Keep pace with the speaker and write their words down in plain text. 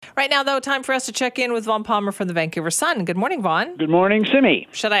Right now, though, time for us to check in with Vaughn Palmer from the Vancouver Sun. Good morning, Vaughn. Good morning, Simi.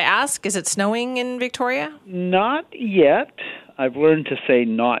 Should I ask, is it snowing in Victoria? Not yet. I've learned to say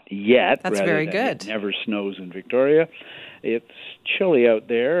not yet. That's rather very than good. It never snows in Victoria. It's chilly out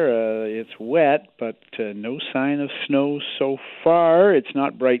there. It's wet, but no sign of snow so far. It's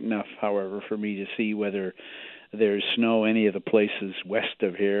not bright enough, however, for me to see whether there's snow any of the places west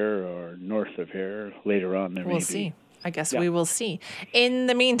of here or north of here. Later on, there may be. We'll see. I guess we will see. In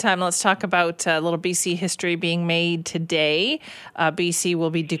the meantime, let's talk about a little BC history being made today.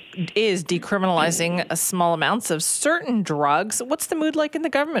 BC is decriminalizing small amounts of certain drugs. What's the mood like in the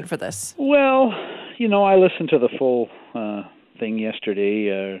government for this? Well, I listened to the full thing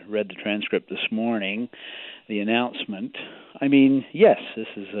yesterday, read the transcript this morning, the announcement. I mean, yes, this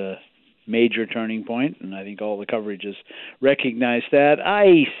is a major turning point, and I think all the coverage has recognized that.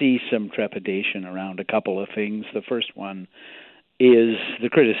 I see some trepidation around a couple of things. The first one is the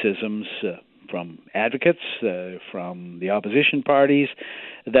criticisms from advocates, from the opposition parties,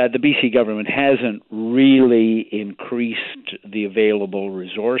 that the BC government hasn't really increased the available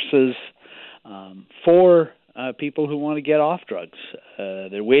resources for people who want to get off drugs.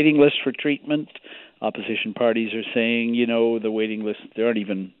 Their waiting list for treatment, opposition parties are saying, the waiting list, there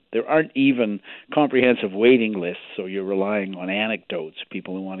aren't even comprehensive waiting lists, so you're relying on anecdotes,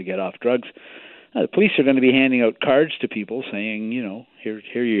 people who want to get off drugs. The police are going to be handing out cards to people saying, here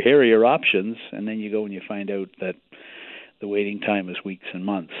are your options, and then you go and you find out that the waiting time is weeks and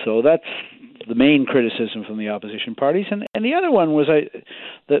months. So that's the main criticism from the opposition parties. And the other one was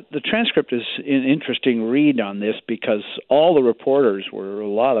the transcript is an interesting read on this, because all the reporters a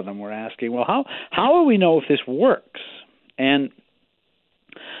lot of them were asking, well, how will we know if this works? And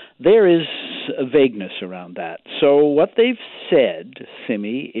there is a vagueness around that. So what they've said,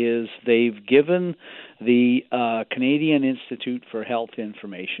 Simi, is they've given the Canadian Institute for Health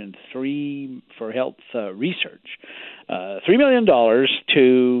Information research, $3 million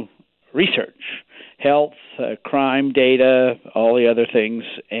to research health, crime data, all the other things,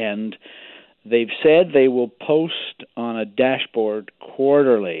 and they've said they will post on a dashboard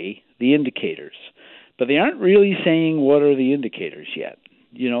quarterly the indicators. But they aren't really saying what are the indicators yet.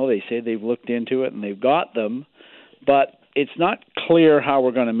 They say they've looked into it and they've got them, but it's not clear how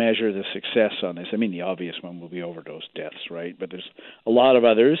we're going to measure the success on this. I mean, the obvious one will be overdose deaths, right? But there's a lot of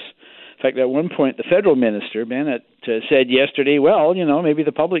others. In fact, at one point, the federal minister, Bennett, said yesterday, well, maybe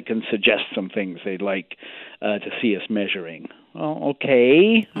the public can suggest some things they'd like to see us measuring. Well,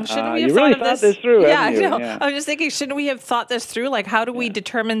 okay. Shouldn't we have you really thought this through, haven't you? Yeah. I was just thinking, shouldn't we have thought this through? Like, how do we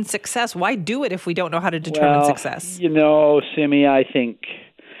determine success? Why do it if we don't know how to determine success? Simi, I think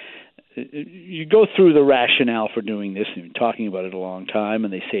you go through the rationale for doing this, and talking about it a long time,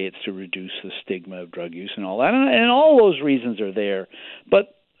 and they say it's to reduce the stigma of drug use and all that, and all those reasons are there.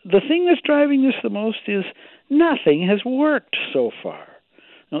 But the thing that's driving this the most is nothing has worked so far.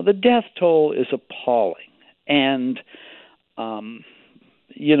 The death toll is appalling, and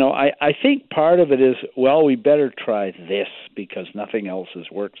I think part of it is, well, we better try this because nothing else has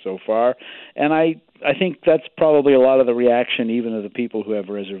worked so far. And I think that's probably a lot of the reaction even of the people who have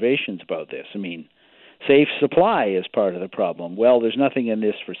reservations about this. I mean, safe supply is part of the problem. Well, there's nothing in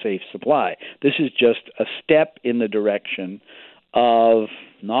this for safe supply. This is just a step in the direction of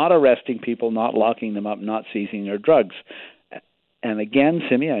not arresting people, not locking them up, not seizing their drugs. And again,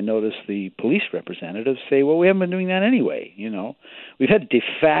 Simi, I noticed the police representatives say, well, we haven't been doing that anyway. We've had de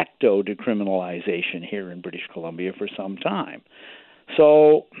facto decriminalization here in British Columbia for some time.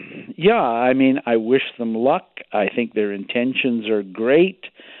 So, I wish them luck. I think their intentions are great,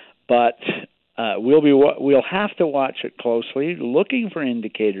 but we'll have to watch it closely, looking for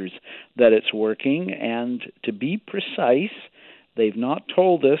indicators that it's working. And to be precise, they've not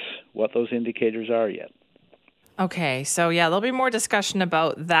told us what those indicators are yet. Okay, so there'll be more discussion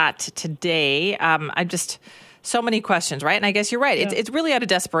about that today. So many questions, right? And I guess you're right. Yeah. It's really out of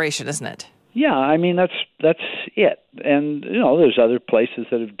desperation, isn't it? Yeah, I mean, that's it. And, there's other places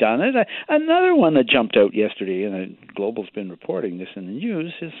that have done it. Another one that jumped out yesterday, and Global's been reporting this in the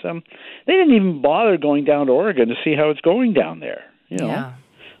news, is they didn't even bother going down to Oregon to see how it's going down there. Yeah.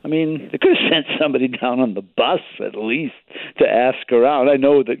 I mean, they could have sent somebody down on the bus at least to ask around. I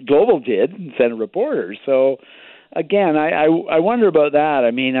know that Global did and sent a reporter. So, again, I wonder about that. I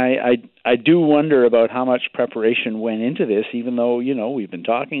mean, I do wonder about how much preparation went into this, even though, we've been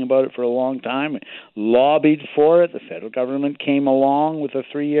talking about it for a long time, lobbied for it. The federal government came along with a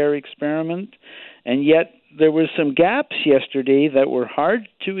 3-year experiment, and yet there was some gaps yesterday that were hard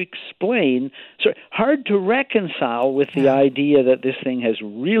to explain, hard to reconcile with the idea that this thing has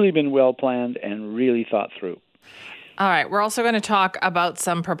really been well planned and really thought through. All right. We're also going to talk about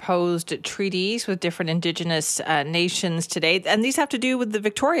some proposed treaties with different Indigenous nations today. And these have to do with the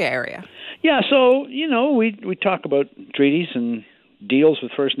Victoria area. Yeah, so, we talk about treaties and deals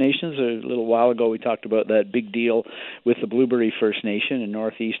with First Nations. A little while ago, we talked about that big deal with the Blueberry First Nation in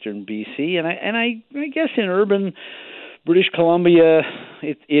northeastern BC. And I guess in urban British Columbia,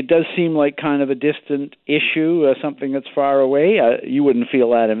 it does seem like kind of a distant issue, something that's far away. You wouldn't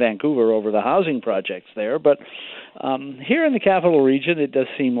feel that in Vancouver over the housing projects there, but here in the Capital Region, it does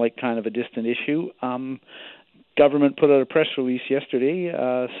seem like kind of a distant issue. Government put out a press release yesterday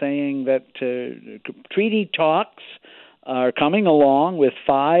saying that treaty talks are coming along with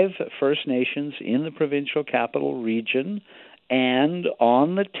 5 First Nations in the provincial Capital Region, and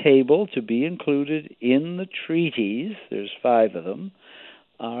on the table to be included in the treaties, there's 5 of them,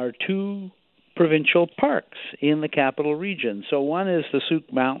 are 2 provincial parks in the Capital Region. So one is the Souk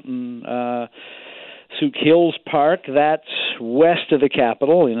Hills Park, that's west of the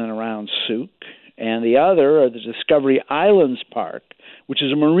capital, in and around Souk, and the other are the Discovery Islands Park, which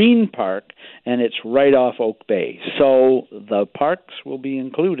is a marine park, and it's right off Oak Bay. So the parks will be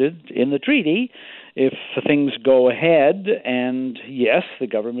included in the treaty if things go ahead, and yes, the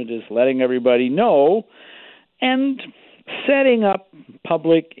government is letting everybody know and setting up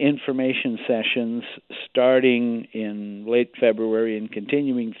public information sessions starting in late February and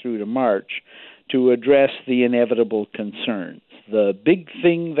continuing through to March to address the inevitable concerns. The big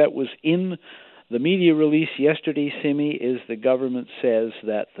thing that was in the media release yesterday, Simi, is the government says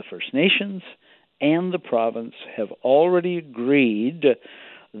that the First Nations and the province have already agreed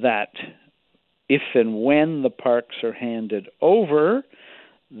that if and when the parks are handed over,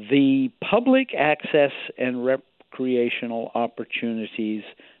 the public access and recreational opportunities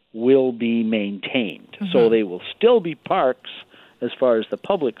will be maintained. Mm-hmm. So they will still be parks as far as the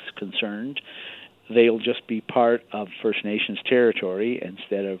public's concerned. They'll just be part of First Nations territory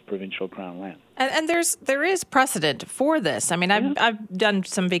instead of provincial Crown land. And there is precedent for this. I mean, I've done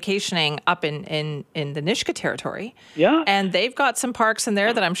some vacationing up in the Nisga'a territory. Yeah. And they've got some parks in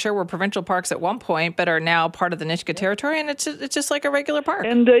there that I'm sure were provincial parks at one point, but are now part of the Nisga'a territory, and it's just like a regular park.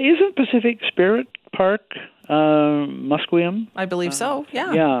 And isn't Pacific Spirit Park Musqueam? I believe so,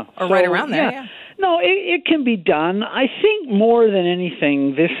 yeah. Yeah. Or so, right around there, yeah. No, it can be done. I think more than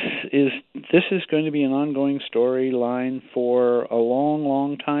anything, this is going to be an ongoing storyline for a long,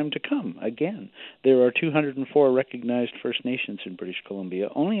 long time to come. Again, there are 204 recognized First Nations in British Columbia.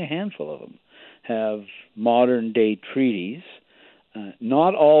 Only a handful of them have modern-day treaties.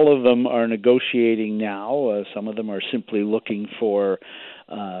 Not all of them are negotiating now. Some of them are simply looking for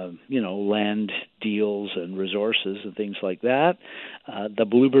land deals and resources and things like that. The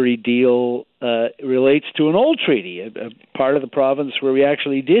Blueberry deal relates to an old treaty, a part of the province where we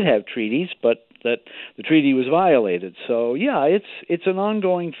actually did have treaties, but that the treaty was violated. So, yeah, it's an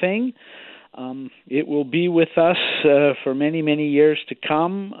ongoing thing. It will be with us for many, many years to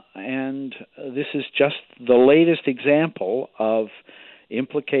come, and this is just the latest example of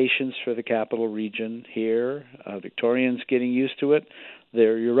implications for the Capital Region here. Victorians getting used to it.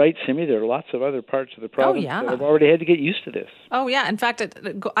 You're right, Simi. There are lots of other parts of the province that have already had to get used to this. Oh, yeah. In fact,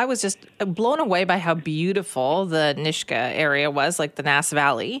 I was just blown away by how beautiful the Nisga'a area was, like the Nass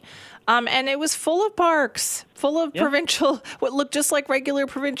Valley. And it was full of parks, full of provincial, what looked just like regular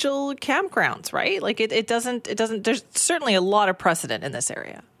provincial campgrounds, right? Like it doesn't, there's certainly a lot of precedent in this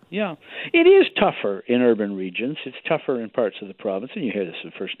area. Yeah. It is tougher in urban regions. It's tougher in parts of the province, and you hear this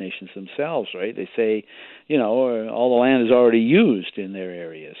from First Nations themselves, right? They say, all the land is already used in their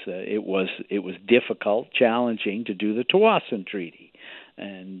areas. It was difficult, challenging to do the Tsawwassen Treaty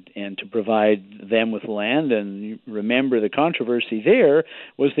and to provide them with land. And remember, the controversy there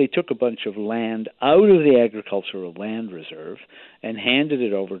was they took a bunch of land out of the agricultural land reserve and handed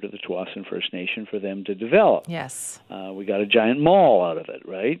it over to the Tsawwassen First Nation for them to develop. Yes. We got a giant mall out of it,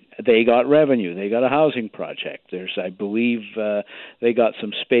 right? They got revenue. They got a housing project. I believe, they got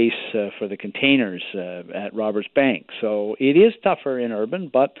some space for the containers at Roberts Bank. So it is tougher in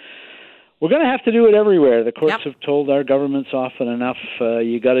urban, but we're going to have to do it everywhere. The courts have told our governments often enough,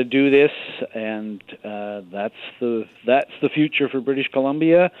 you got to do this, and that's the future for British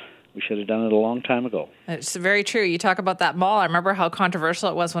Columbia. We should have done it a long time ago. It's very true. You talk about that mall. I remember how controversial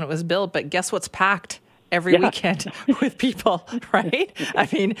it was when it was built, but guess what's packed every weekend with people, right? I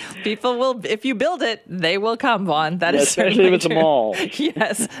mean, people will, if you build it, they will come, Vaughn. That is certainly especially with the mall.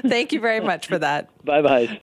 Yes. Thank you very much for that. Bye-bye.